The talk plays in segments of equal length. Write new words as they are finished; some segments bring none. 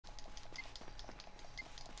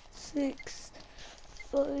6,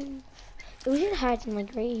 5. We should hide them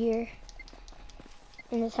like right here.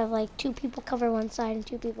 And just have like 2 people cover one side and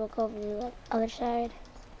 2 people cover the other side.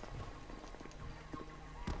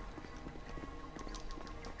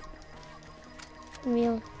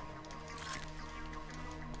 Meal.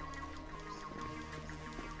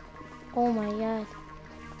 Oh my god.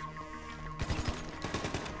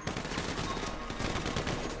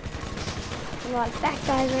 A lot of fat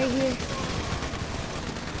guys right here.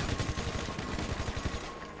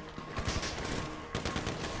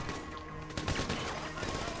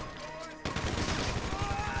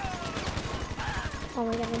 Oh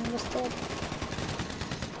my god, I'm almost dead.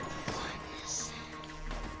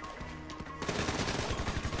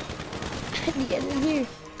 I need to get in here.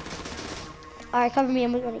 Alright, cover me.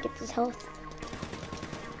 I'm gonna get this health.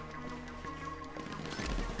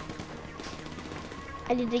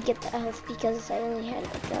 I need to get the health because I only had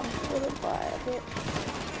like a little bar of it.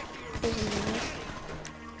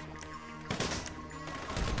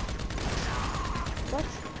 What?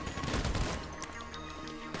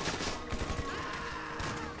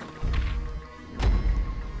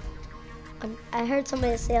 I heard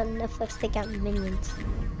somebody say on Netflix they got Minions.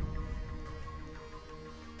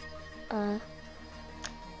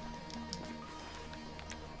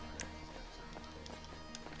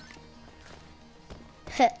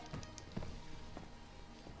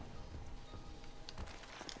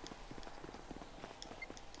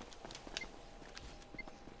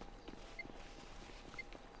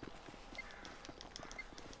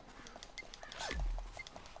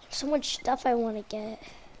 So much stuff I want to get.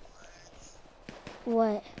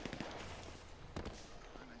 What?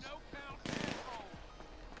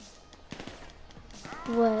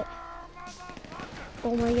 What?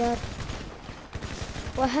 Oh my god.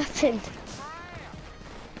 What happened?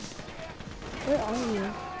 Where are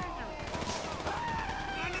you?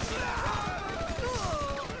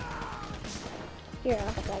 Here,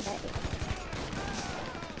 I'll have that guy.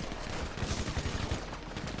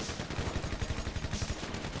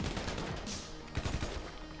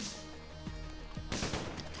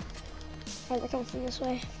 Alright, they're coming from this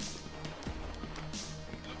way.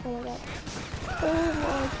 Oh my god. Oh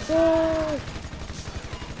my god!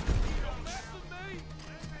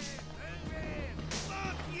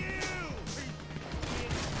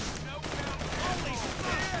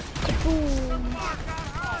 Kaboom!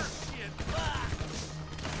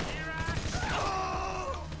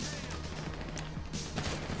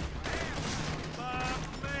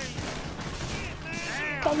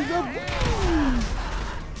 Come the boom!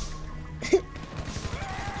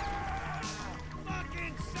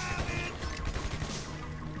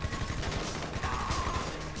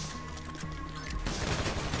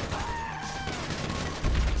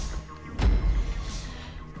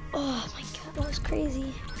 Oh my god, that was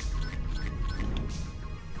crazy.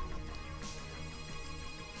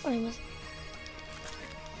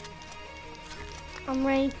 I'm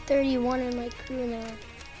ranked 31 in my crew now.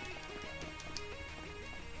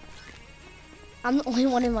 I'm the only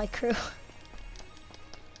one in my crew.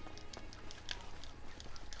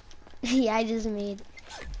 Yeah, I just made.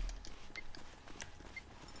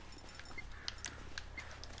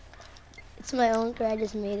 It's my own crew, I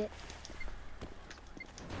just made it.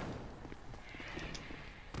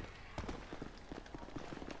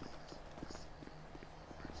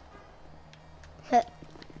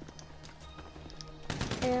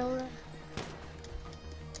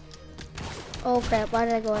 Oh crap, why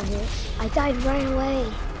did I go out here? I died right away.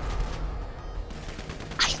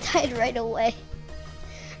 I died right away.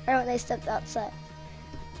 Right when I stepped outside.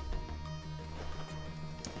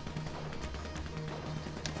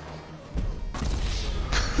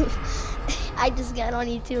 I just got on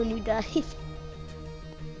you too and you died.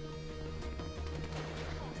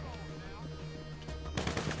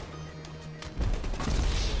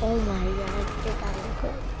 Oh my god, you're dying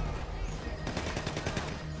quick.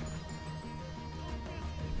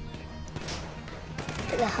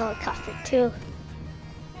 The helicopter too.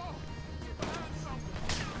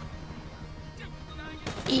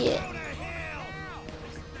 Yeah.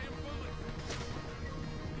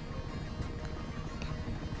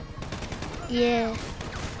 Yeah.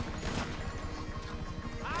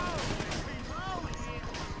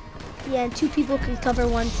 Yeah, and 2 people can cover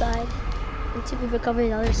one side, and 2 people cover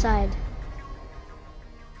the other side.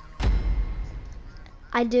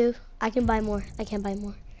 I do. I can buy more. I can buy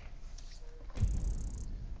more.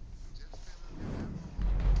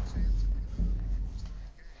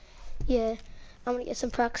 Yeah, I'm gonna get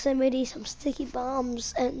some proximity, some sticky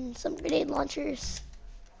bombs, and some grenade launchers.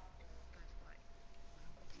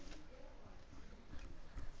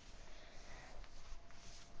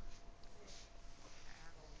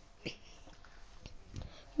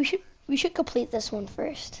 We should complete this one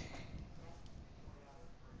first.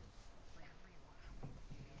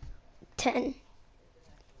 10.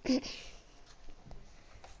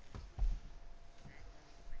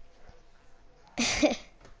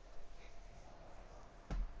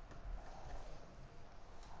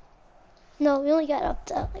 No, we only got up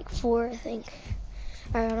to like 4, I think.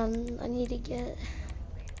 Alright, I need to get...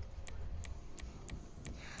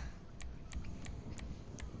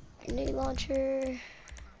 grenade launcher.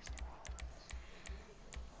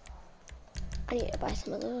 I need to buy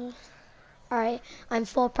some of those. Alright, I'm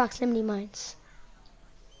full proximity mines.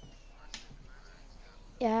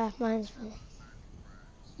 Yeah, mine's full.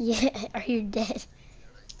 Yeah, or you're dead.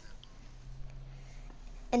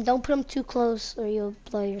 And don't put them too close or you'll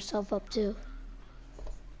blow yourself up too.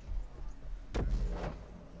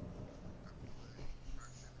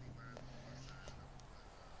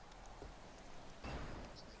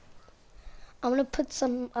 I'm gonna put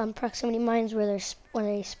some proximity mines where when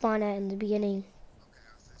they spawn at in the beginning.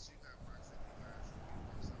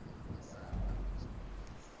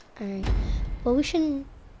 Alright. Well, we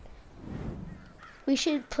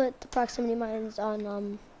should put the proximity mines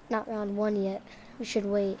on not round 1 yet. We should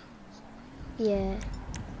wait. Yeah.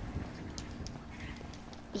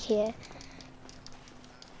 Yeah.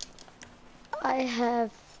 I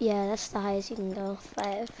have, yeah, that's the highest you can go,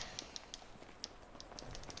 5.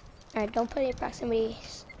 Alright, don't put any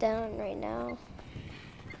proximities down right now.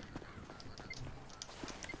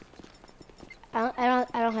 I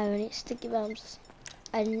don't have any sticky bombs.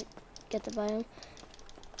 I didn't get to buy them.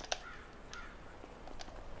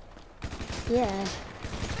 Yeah.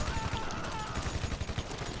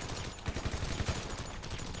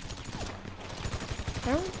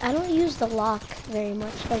 I don't use the lock very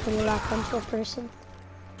much, like when you lock onto a person.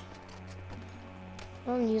 I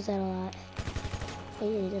don't use that a lot. I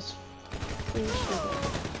usually just free shoot it.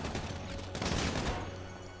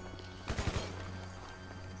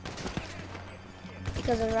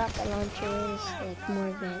 Because a rocket launcher is like more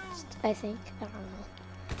advanced, I think. I don't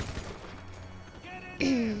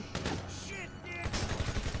know.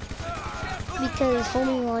 Because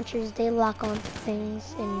homing launchers, they lock onto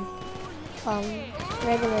things, and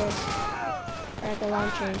regular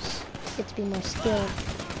launchers get to be more skilled.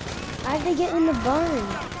 How'd they get in the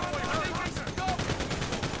barn?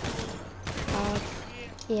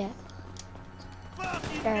 Yeah.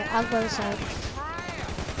 Alright, I'll go inside.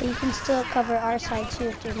 But you can still cover our side too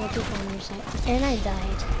if there's no people on your side. And I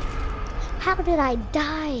died. How did I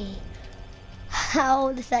die?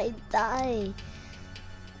 How did I die?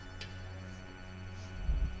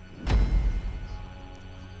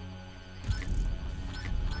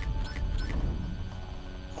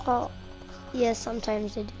 Oh, yeah,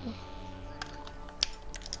 sometimes they do.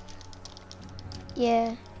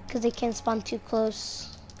 Yeah, because they can't spawn too close.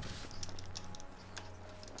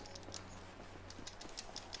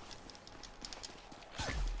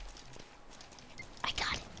 I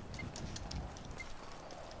got it.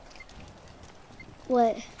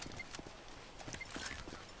 What?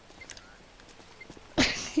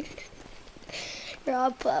 Here,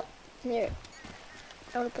 I'll put, here.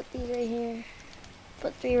 I want to put these right here.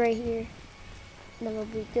 Put 3 right here. And then we'll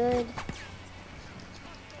be good.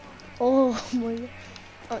 Oh my god.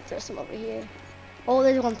 I'll throw some over here. Oh,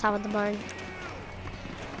 there's one on top of the barn.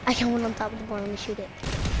 I got one on top of the barn. Let me shoot it.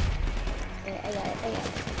 Alright, I got it.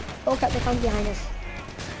 Oh crap, they're coming behind us.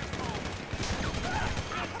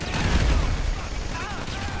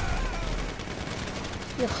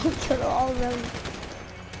 Yo, killed all of them.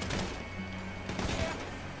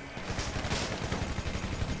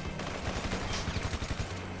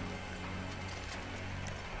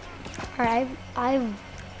 Alright, I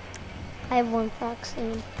have 1 prox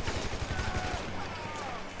aim.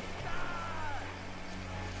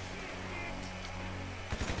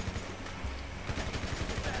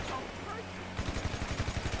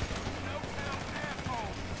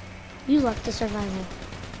 You lucked the survival.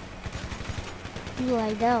 You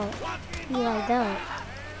lagged out. You lagged out.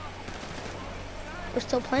 We're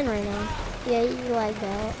still playing right now. Yeah, you lagged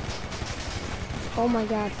out. Oh my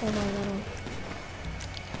god, oh my god.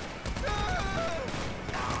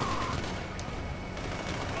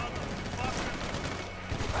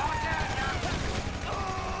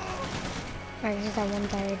 Alright, there's that one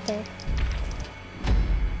guy right there.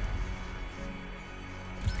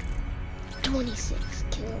 26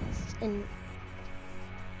 kills and...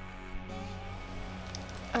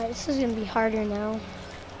 Alright, this is gonna be harder now.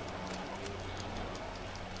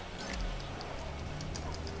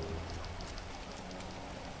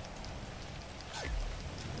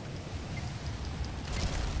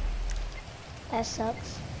 That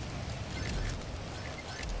sucks.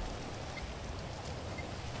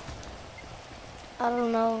 I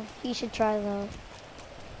don't know. You should try though.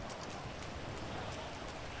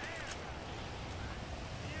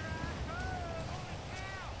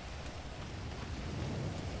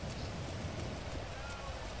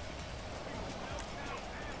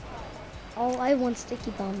 Oh, I want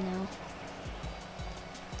sticky bomb now.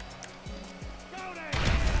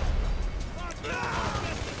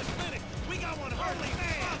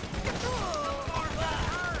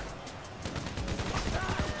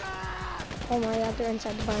 Oh my god, they're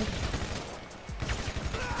inside the barn.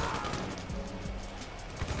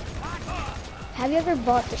 Have you ever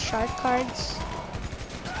bought the shark cards?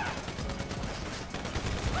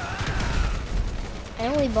 I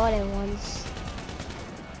only bought it once.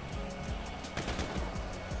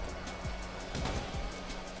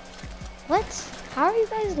 What? How are you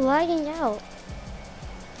guys lagging out?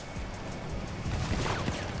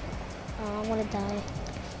 Oh, I want to die.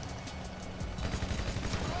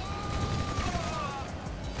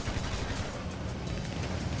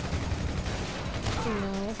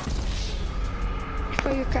 No.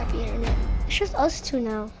 For your crappy internet. It's just us two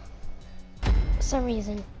now. For some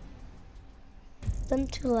reason. Them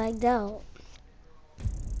two lagged out.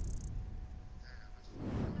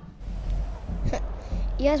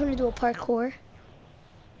 You guys want to do a parkour?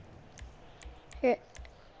 Here,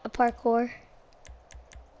 a parkour.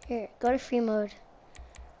 Here, go to free mode.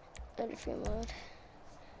 Go to free mode.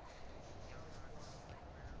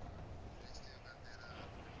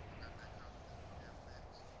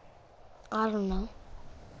 I don't know.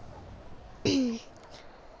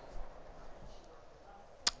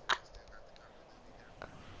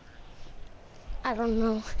 I don't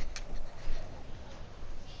know.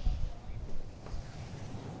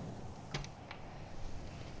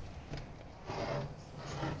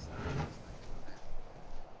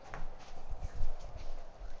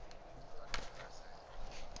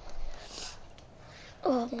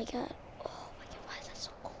 Oh my god. Oh my god, why is that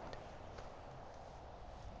so cold?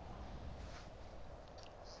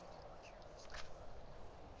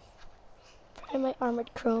 Put in my armored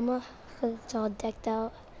chroma because it's all decked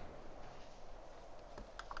out.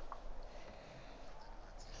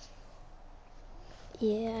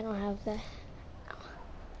 Yeah, I don't have that.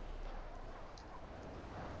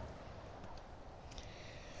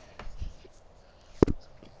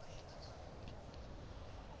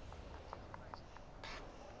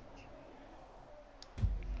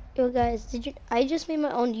 Yo guys, I just made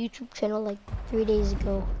my own YouTube channel like 3 days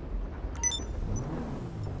ago.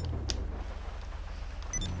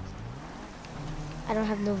 I don't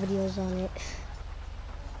have no videos on it.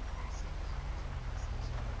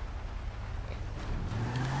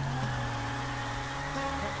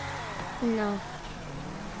 No.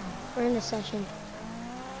 We're in a session.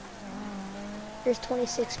 There's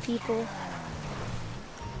 26 people.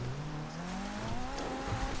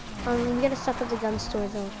 We gotta stop at the gun store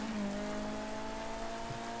though.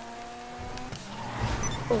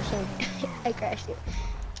 Oh, sorry. I crashed it.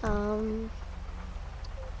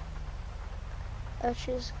 Let's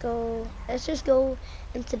just go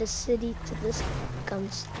into the city to this gun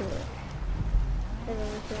store. Right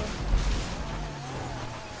over here.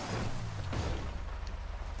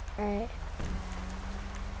 Alright.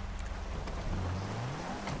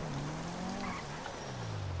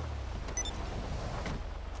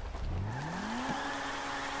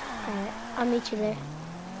 Alright, I'll meet you there.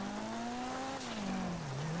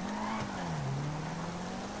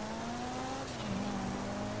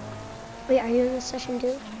 Wait, are you in this session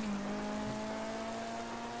too?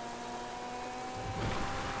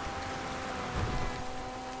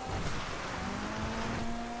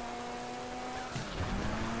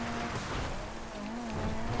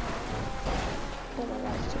 Oh my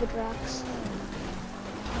god, stupid rocks.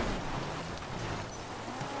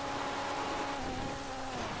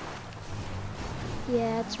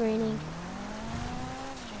 Yeah, it's raining.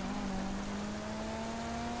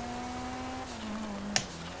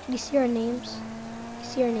 Do you see our names? You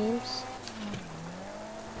see our names?